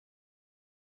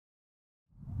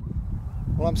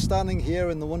Well, I'm standing here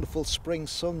in the wonderful spring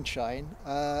sunshine,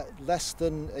 less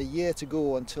than a year to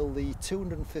go until the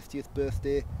 250th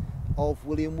birthday of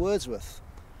William Wordsworth.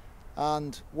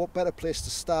 And what better place to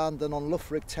stand than on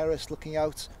Loughrig Terrace looking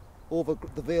out over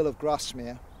the Vale of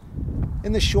Grasmere.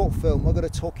 In this short film we're going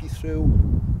to talk you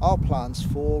through our plans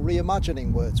for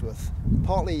reimagining Wordsworth,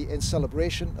 partly in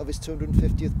celebration of his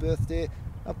 250th birthday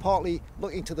and partly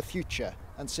looking to the future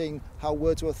and seeing how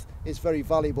Wordsworth is very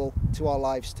valuable to our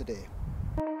lives today.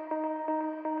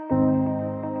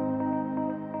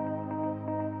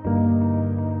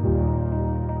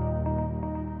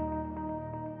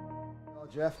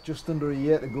 Jeff, just under a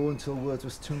year to go until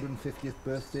Wordsworth's 250th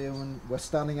birthday, and we're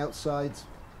standing outside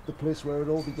the place where it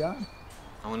all began.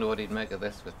 I wonder what he'd make of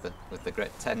this with the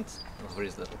great tent over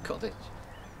his little cottage.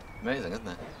 Amazing, isn't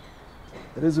it?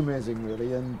 It is amazing,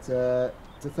 really, and to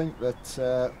think that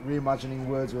reimagining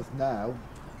Wordsworth now,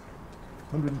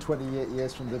 128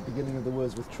 years from the beginning of the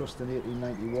Wordsworth Trust in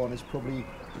 1891, is probably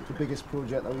the biggest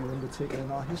project that we've undertaken in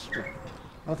our history.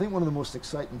 And I think one of the most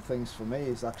exciting things for me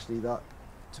is actually that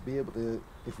to be able to,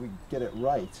 if we get it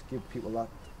right, give people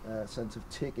that sense of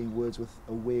taking Wordsworth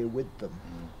away with them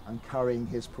and carrying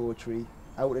his poetry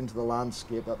out into the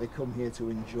landscape that they come here to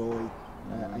enjoy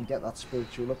and get that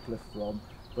spiritual uplift from.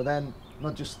 But then,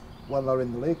 not just when they're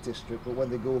in the Lake District, but when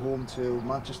they go home to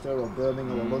Manchester or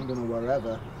Birmingham or London or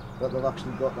wherever, that they've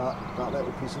actually got that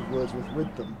little piece of Wordsworth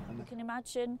with them. You can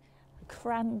imagine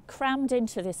crammed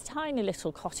into this tiny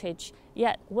little cottage,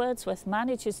 yet Wordsworth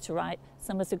manages to write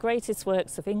some of the greatest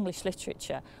works of English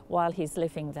literature while he's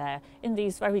living there in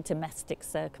these very domestic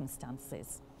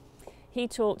circumstances. He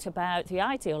talked about the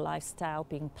ideal lifestyle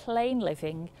being plain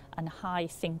living and high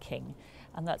thinking,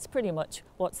 and that's pretty much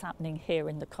what's happening here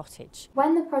in the cottage.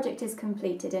 When the project is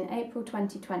completed in April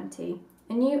 2020,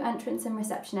 a new entrance and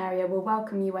reception area will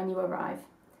welcome you when you arrive.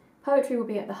 Poetry will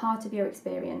be at the heart of your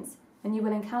experience, and you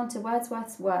will encounter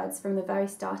Wordsworth's words from the very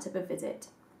start of a visit.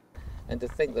 And to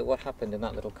think that what happened in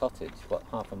that little cottage, what,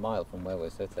 half a mile from where we're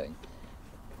sitting,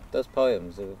 those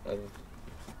poems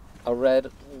are read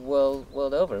world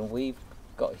over, and we've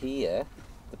got here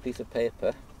the piece of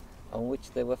paper on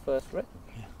which they were first written.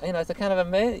 Yeah. You know, it's a kind of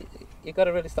amazing, you've got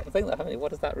to really stop and think that, haven't you?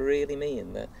 What does that really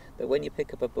mean? That when you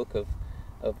pick up a book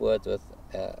of Wordsworth,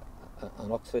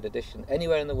 an Oxford edition,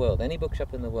 anywhere in the world, any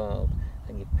bookshop in the world,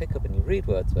 and you pick up and you read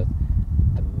Wordsworth,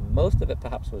 and most of it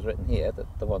perhaps was written here,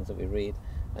 the ones that we read,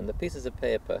 and the pieces of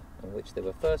paper on which they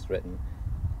were first written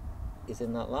is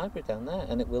in that library down there,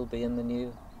 and it will be in the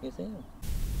new museum.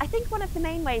 I think one of the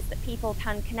main ways that people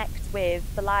can connect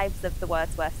with the lives of the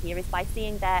Wordsworths here is by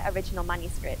seeing their original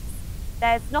manuscripts.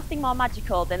 There's nothing more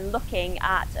magical than looking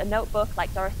at a notebook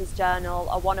like Dorothy's journal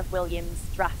or one of William's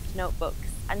draft notebooks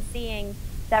and seeing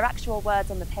their actual words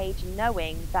on the page and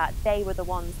knowing that they were the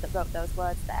ones that wrote those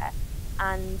words there.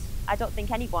 And I don't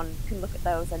think anyone can look at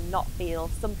those and not feel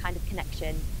some kind of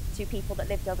connection to people that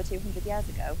lived over 200 years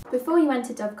ago. Before you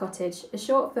enter Dove Cottage, a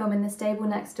short film in the stable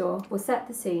next door will set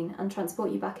the scene and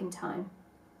transport you back in time.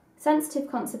 Sensitive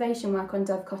conservation work on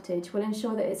Dove Cottage will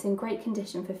ensure that it's in great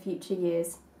condition for future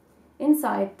years.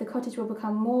 Inside, the cottage will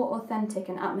become more authentic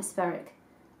and atmospheric,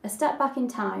 a step back in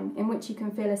time in which you can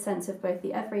feel a sense of both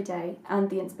the everyday and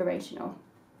the inspirational.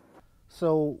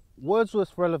 So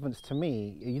Wordsworth's relevance to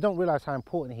me, you don't realise how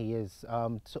important he is.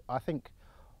 I think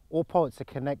all poets are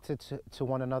connected to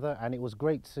one another, and it was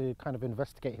great to kind of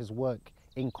investigate his work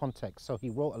in context. So he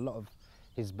wrote a lot of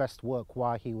his best work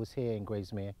while he was here in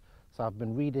Grasmere. So I've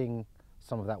been reading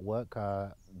some of that work,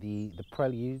 the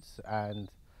preludes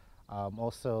and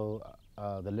also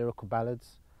the lyrical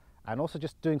ballads, and also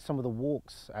just doing some of the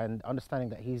walks and understanding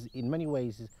that he's, in many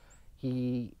ways,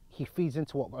 he feeds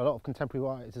into what a lot of contemporary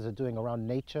writers are doing around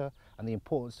nature and the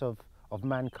importance of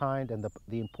mankind and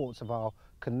the importance of our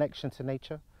connection to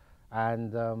nature.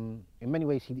 And in many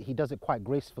ways he does it quite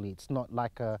gracefully. It's not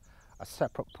like a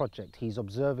separate project. He's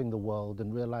observing the world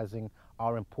and realizing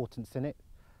our importance in it.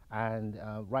 And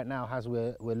right now, as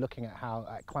we're looking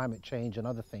at climate change and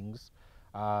other things,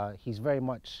 he was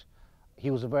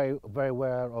very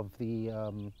aware of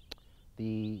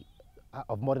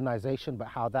of modernization, but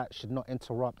how that should not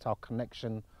interrupt our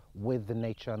connection with the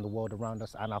nature and the world around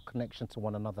us and our connection to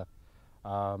one another.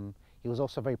 He was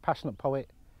also a very passionate poet.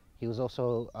 He was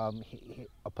also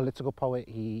a political poet.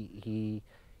 He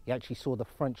actually saw the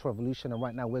French Revolution, and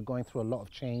right now we're going through a lot of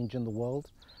change in the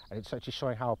world, and it's actually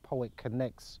showing how a poet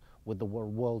connects with the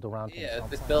world around him. Yeah,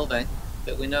 this building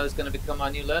that we know is going to become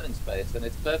our new learning space, and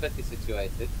it's perfectly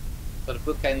situated, sort of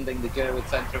bookending the Jerwood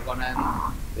Centre at one end,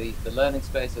 the learning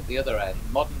space at the other end,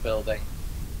 modern building,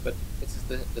 but this is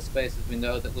the space that we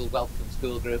know that will welcome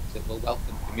school groups, it will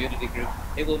welcome community groups,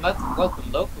 it will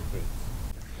welcome local groups.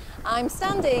 I'm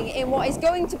standing in what is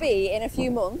going to be, in a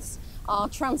few months, our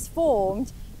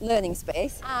transformed learning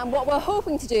space. And what we're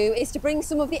hoping to do is to bring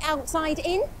some of the outside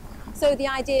in. So the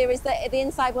idea is that the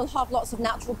inside will have lots of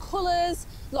natural colours,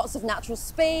 lots of natural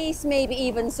space, maybe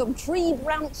even some tree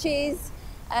branches.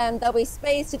 There'll be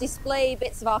space to display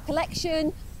bits of our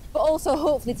collection, but also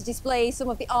hopefully to display some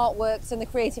of the artworks and the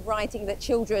creative writing that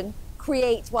children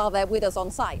create while they're with us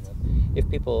on site. If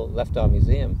people left our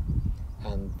museum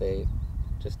and they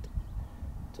just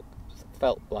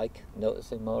felt like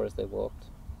noticing more as they walked,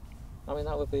 I mean,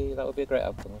 that would be a great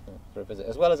outcome, wouldn't it, for a visit,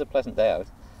 as well as a pleasant day out.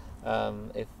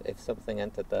 If something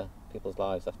entered people's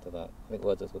lives after that, I think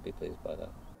Wordsworth would be pleased by that.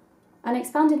 An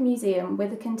expanded museum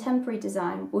with a contemporary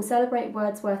design will celebrate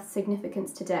Wordsworth's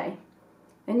significance today.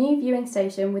 A new viewing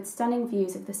station with stunning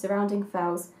views of the surrounding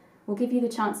fells will give you the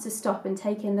chance to stop and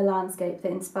take in the landscape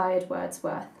that inspired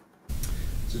Wordsworth.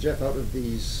 So Jeff, out of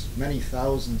these many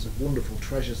thousands of wonderful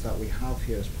treasures that we have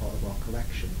here as part of our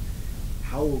collection,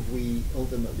 how have we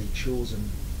ultimately chosen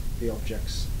the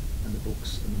objects and the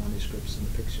books and the manuscripts and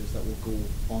the pictures that will go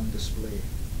on display?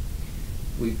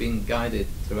 We've been guided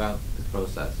throughout the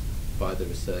process by the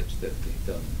research that we've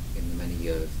done in the many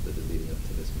years that are leading up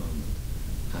to this moment.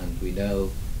 And we know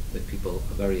that people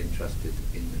are very interested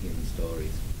in the human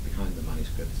stories behind the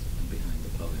manuscripts and behind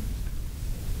the poems.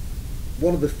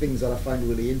 One of the things that I find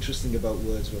really interesting about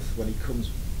Wordsworth when he comes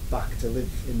back to live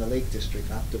in the Lake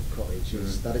District at Dove Cottage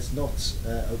is that it's not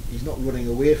he's not running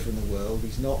away from the world,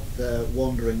 he's not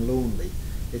wandering lonely.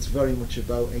 It's very much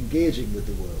about engaging with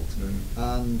the world.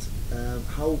 And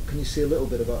how can you say a little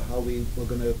bit about how we're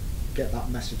going to get that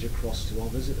message across to our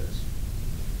visitors?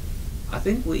 I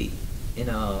think we, in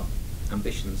our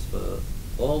ambitions for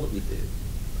all that we do,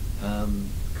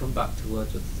 come back to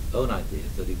Wordsworth's own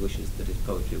ideas that he wishes that his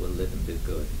poetry will live and do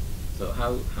good. So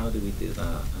how do we do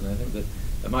that? And I think that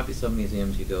there might be some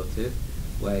museums you go to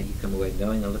where you come away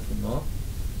knowing a little more.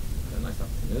 A nice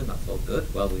afternoon, that's all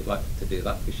good. Well, we'd like to do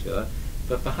that for sure.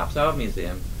 But perhaps our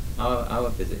museum, our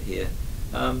visit here,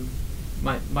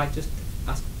 might just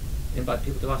invite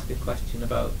people to ask a question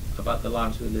about the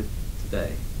lives we live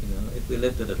today. You know, if we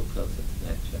lived a little closer to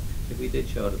nature, if we did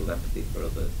show a little empathy for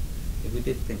others, if we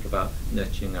did think about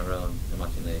nurturing our own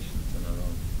imaginations and our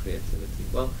own creativity,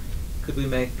 well, could we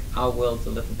make our worlds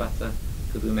a little better?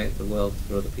 Could we make the world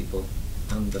for other people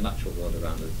and the natural world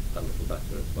around us a little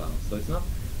better as well? So it's not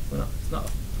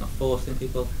forcing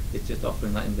people, it's just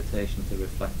offering that invitation to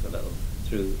reflect a little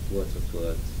through Wordsworth's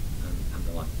words and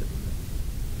the life that he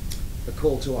lived. A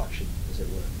call to action, as it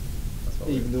were. That's what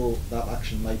Even though that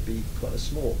action might be quite a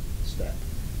small step,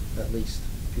 at least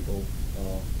people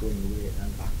are going away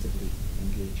and actively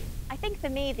engaging. I think for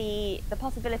me the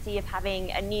possibility of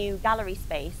having a new gallery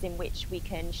space in which we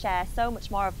can share so much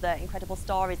more of the incredible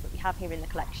stories that we have here in the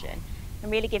collection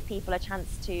and really give people a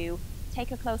chance to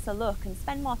take a closer look and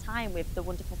spend more time with the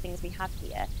wonderful things we have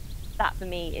here, that for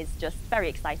me is just very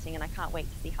exciting and I can't wait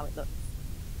to see how it looks.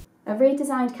 A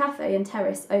redesigned cafe and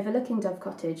terrace overlooking Dove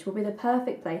Cottage will be the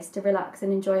perfect place to relax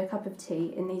and enjoy a cup of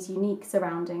tea in these unique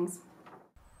surroundings.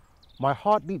 My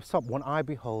heart leaps up when I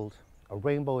behold a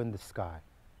rainbow in the sky.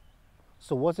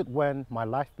 So was it when my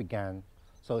life began,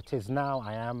 so it is now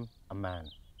I am a man.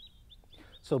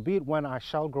 So be it when I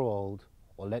shall grow old,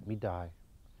 or let me die.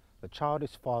 The child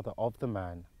is father of the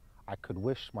man I could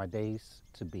wish my days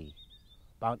to be,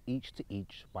 bound each to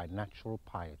each by natural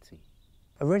piety.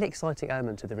 A really exciting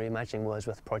element of the Reimagining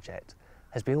Wordsworth project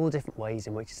has been all the different ways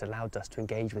in which it's allowed us to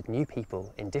engage with new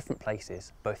people in different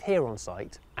places, both here on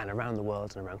site and around the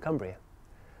world and around Cumbria.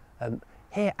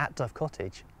 Here at Dove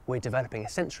Cottage, we're developing a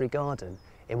sensory garden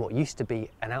in what used to be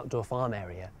an outdoor farm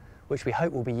area, which we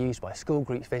hope will be used by school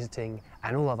groups visiting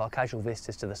and all of our casual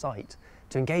visitors to the site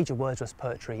to engage with Wordsworth's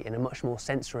poetry in a much more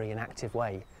sensory and active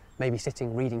way, maybe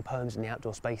sitting reading poems in the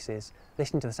outdoor spaces,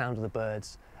 listening to the sound of the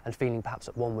birds and feeling perhaps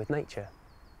at one with nature.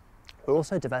 We're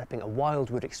also developing a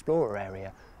wildwood explorer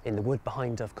area in the wood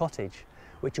behind Dove Cottage,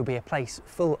 which will be a place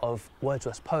full of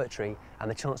Wordsworth's poetry and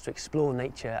the chance to explore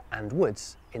nature and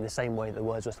woods in the same way that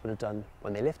Wordsworth would have done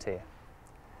when they lived here.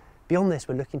 Beyond this,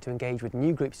 we're looking to engage with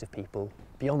new groups of people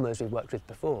beyond those we've worked with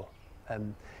before.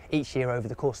 Each year over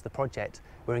the course of the project,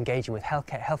 we're engaging with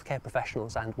healthcare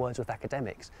professionals and Wordsworth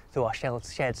academics through our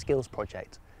shared skills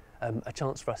project, a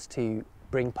chance for us to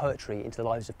bring poetry into the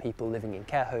lives of people living in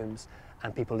care homes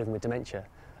and people living with dementia.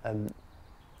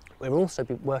 We'll also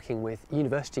be working with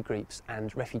university groups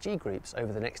and refugee groups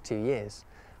over the next 2 years,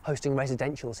 hosting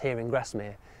residentials here in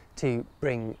Grasmere to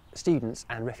bring students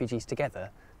and refugees together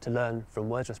to learn from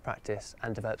Wordsworth's practice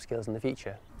and develop skills in the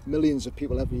future. Millions of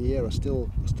people every year are still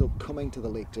coming to the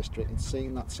Lake District and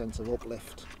seeing that sense of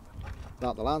uplift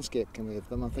that the landscape can with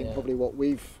them. I think Yeah. probably what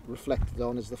we've reflected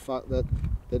on is the fact that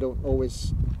they don't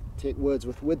always take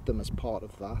Wordsworth with them as part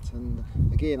of that. And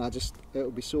again, it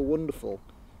would be so wonderful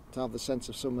to have the sense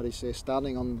of somebody, say,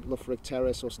 standing on Loughrick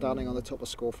Terrace or standing on the top of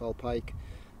Scawfell Pike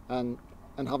and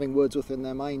having Wordsworth in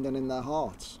their mind and in their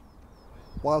hearts.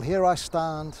 While here I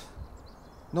stand,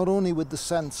 not only with the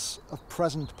sense of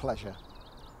present pleasure,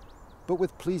 but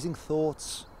with pleasing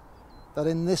thoughts that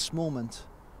in this moment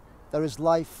there is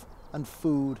life and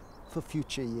food for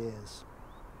future years.